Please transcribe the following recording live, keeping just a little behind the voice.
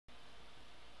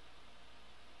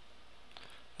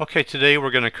Okay, today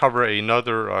we're going to cover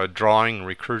another drawing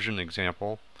recursion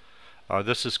example.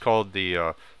 This is called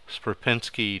the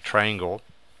Sierpinski Triangle,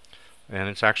 and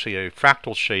it's actually a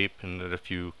fractal shape in that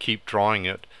if you keep drawing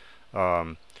it,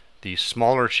 the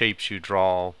smaller shapes you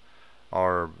draw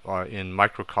are in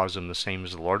microcosm the same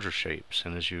as the larger shapes,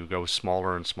 and as you go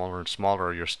smaller and smaller and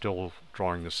smaller, you're still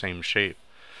drawing the same shape.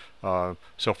 So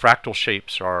fractal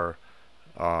shapes are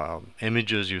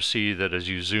images you see that as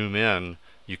you zoom in,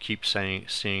 you keep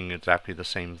seeing exactly the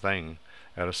same thing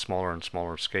at a smaller and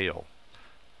smaller scale.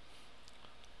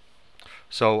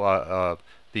 So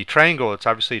the triangle, it's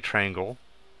obviously a triangle.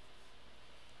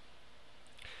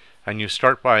 And you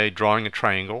start by drawing a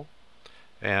triangle.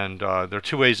 And there are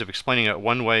two ways of explaining it.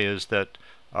 One way is that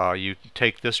you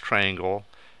take this triangle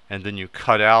and then you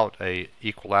cut out a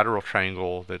equilateral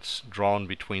triangle that's drawn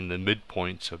between the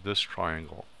midpoints of this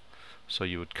triangle. So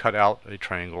you would cut out a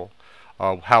triangle.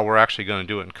 How we're actually going to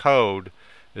do it in code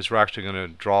is we're actually going to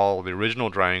draw the original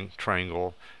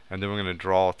triangle, and then we're going to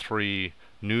draw three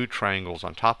new triangles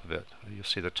on top of it. You'll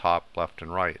see the top, left,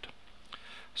 and right.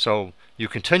 So you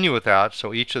continue with that.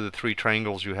 So each of the three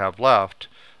triangles you have left,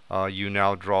 you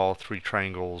now draw three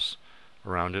triangles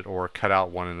around it, or cut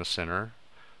out one in the center.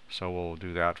 So we'll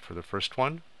do that for the first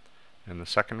one, and the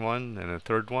second one, and the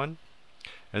third one.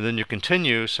 And then you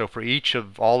continue, so for each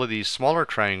of all of these smaller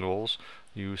triangles,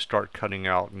 you start cutting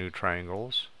out new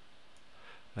triangles.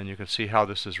 And you can see how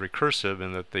this is recursive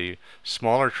in that the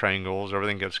smaller triangles,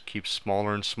 everything keeps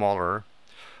smaller and smaller.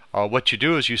 What you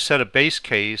do is you set a base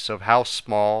case of how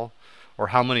small or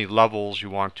how many levels you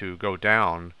want to go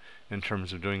down in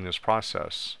terms of doing this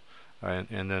process.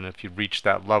 And then if you reach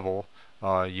that level,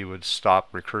 you would stop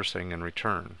recursing and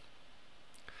return.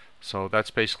 So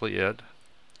that's basically it.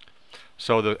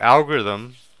 So the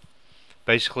algorithm,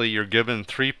 basically you're given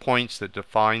 3 points that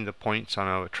define the points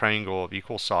on a triangle of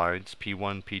equal sides,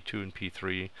 P1, P2, and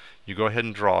P3. You go ahead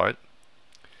and draw it.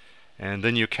 And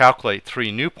then you calculate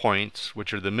 3 new points,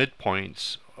 which are the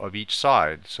midpoints of each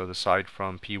side. So the side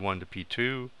from P1 to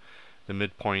P2, the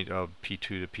midpoint of P2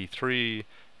 to P3,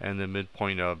 and the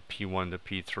midpoint of P1 to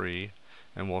P3.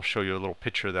 And we'll show you a little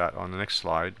picture of that on the next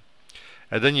slide.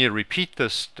 And then you repeat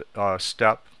this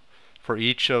step for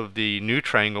each of the new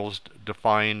triangles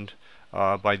defined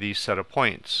by these set of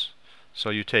points. So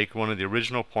you take one of the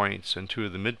original points and two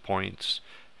of the midpoints,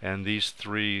 and these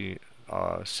three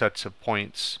sets of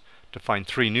points define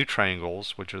three new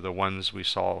triangles, which are the ones we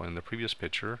saw in the previous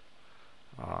picture.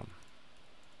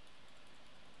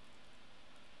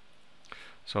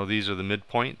 So these are the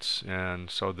midpoints,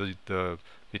 and so the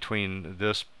between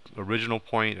this original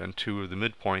point and two of the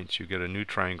midpoints, you get a new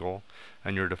triangle,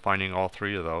 and you're defining all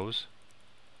three of those.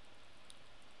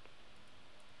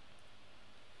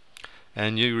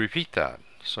 And you repeat that.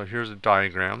 So here's a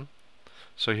diagram.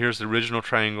 So here's the original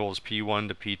triangles P1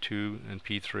 to P2 and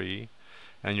P3,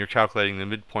 and you're calculating the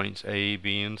midpoints A,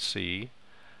 B, and C,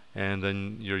 and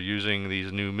then you're using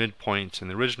these new midpoints and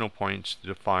the original points to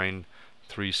define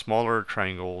three smaller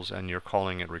triangles, and you're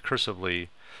calling it recursively.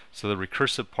 So the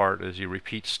recursive part is you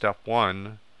repeat step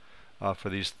 1 for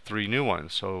these three new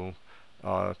ones. So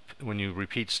when you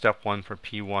repeat step 1 for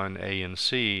P1, A, and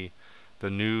C, the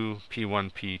new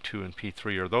P1, P2, and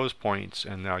P3 are those points,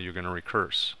 and now you're going to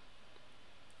recurse.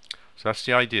 So that's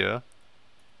the idea.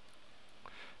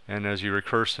 And as you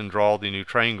recurse and draw the new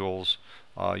triangles,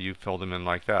 you fill them in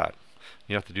like that.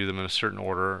 You have to do them in a certain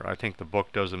order. I think the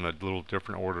book does them in a little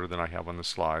different order than I have on the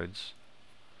slides,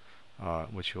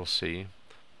 which you'll see.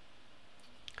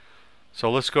 So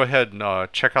let's go ahead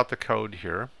and check out the code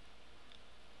here.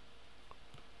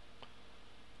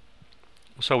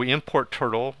 So we import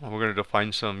turtle, and we're going to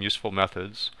define some useful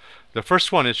methods. The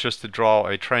first one is just to draw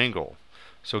a triangle.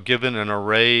 So given an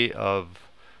arrays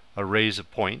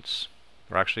of points,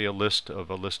 or actually a list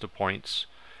of points,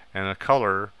 and a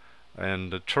color,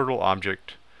 and the turtle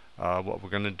object, what we're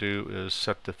going to do is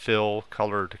set the fill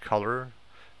color to color.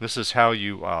 This is how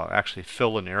you actually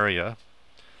fill an area.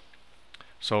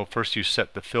 So first you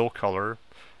set the fill color,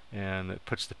 and it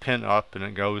puts the pin up, and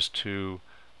it goes to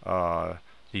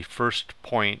the first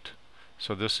point.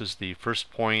 So this is the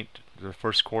first point, the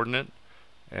first coordinate,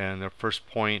 and the first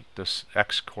point, this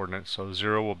x coordinate. So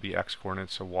 0 will be x coordinate,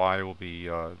 so y will be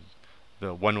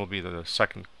the 1 will be the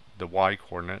y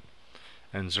coordinate,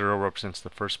 and 0 represents the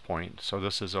first point. So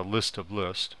this is a list of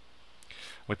lists.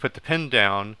 We put the pin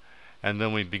down, and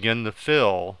then we begin the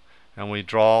fill, and we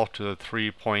draw to the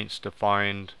 3 points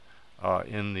defined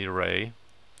in the array,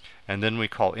 and then we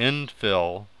call end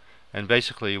fill. And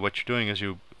basically what you're doing is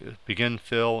you begin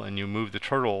fill, and you move the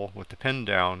turtle with the pin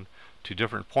down to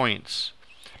different points,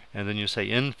 and then you say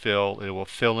end fill. It will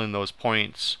fill in those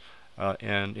points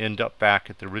and end up back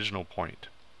at the original point.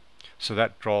 So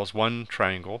that draws one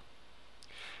triangle.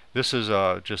 This is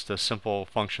just a simple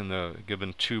function.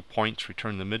 Given 2 points,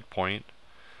 return the midpoint.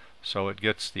 So it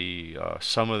gets the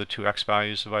sum of the two x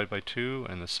values divided by 2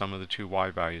 and the sum of the two y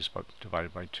values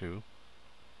divided by 2.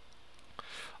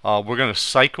 We're going to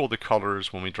cycle the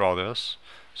colors when we draw this.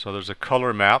 So there's a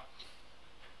color map,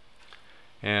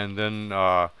 and then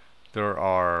there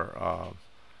are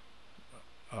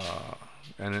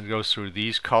and it goes through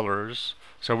these colors.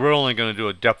 So we're only going to do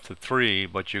a depth of 3,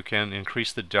 but you can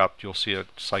increase the depth. You'll see it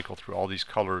cycle through all these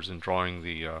colors and drawing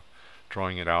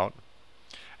it out.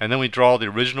 And then we draw the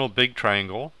original big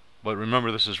triangle, but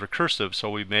remember this is recursive, so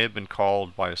we may have been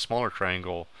called by a smaller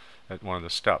triangle at one of the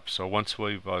steps. So once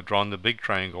we've drawn the big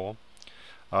triangle,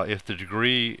 if the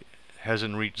degree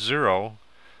hasn't reached 0,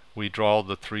 we draw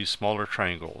the 3 smaller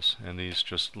triangles, and these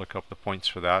just look up the points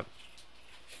for that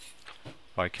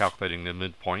by calculating the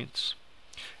midpoints.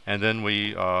 And then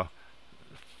we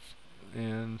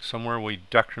somewhere we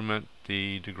decrement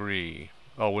the degree.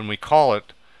 Oh, when we call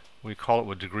it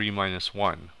with degree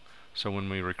 -1. So when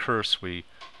we recurse, we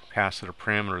pass it a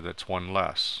parameter that's 1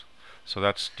 less. So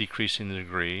that's decreasing the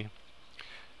degree.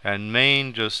 And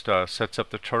main just sets up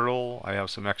the turtle. I have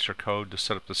some extra code to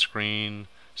set up the screen,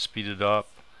 speed it up,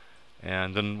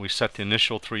 and then we set the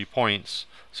initial 3 points.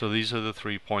 So these are the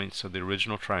 3 points of the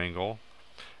original triangle,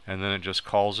 and then it just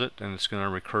calls it, and it's going to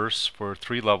recurse for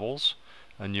 3 levels,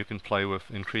 and you can play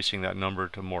with increasing that number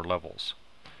to more levels.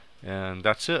 And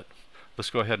that's it.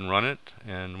 Let's go ahead and run it,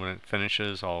 and when it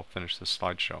finishes, I'll finish this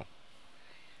slideshow.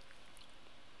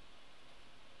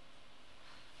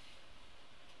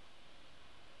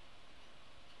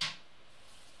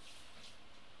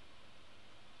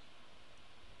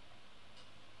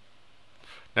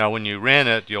 Now when you ran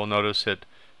it, you'll notice it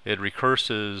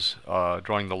recurses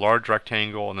drawing the large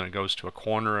rectangle, and then it goes to a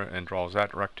corner and draws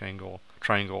that triangle,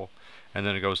 and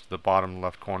then it goes to the bottom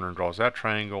left corner and draws that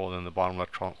triangle, and then the bottom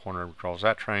left corner draws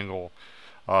that triangle,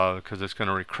 because it's going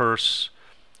to recurse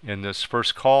in this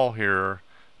first call here,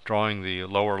 drawing the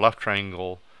lower left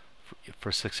triangle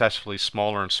for successfully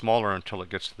smaller and smaller until it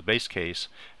gets to the base case,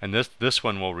 and this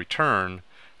one will return,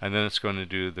 and then it's going to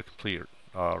do the complete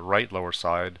right lower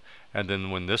side, and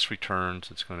then when this returns,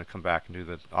 it's going to come back and do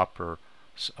the upper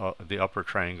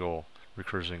triangle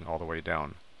recursing all the way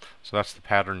down. So that's the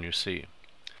pattern you see.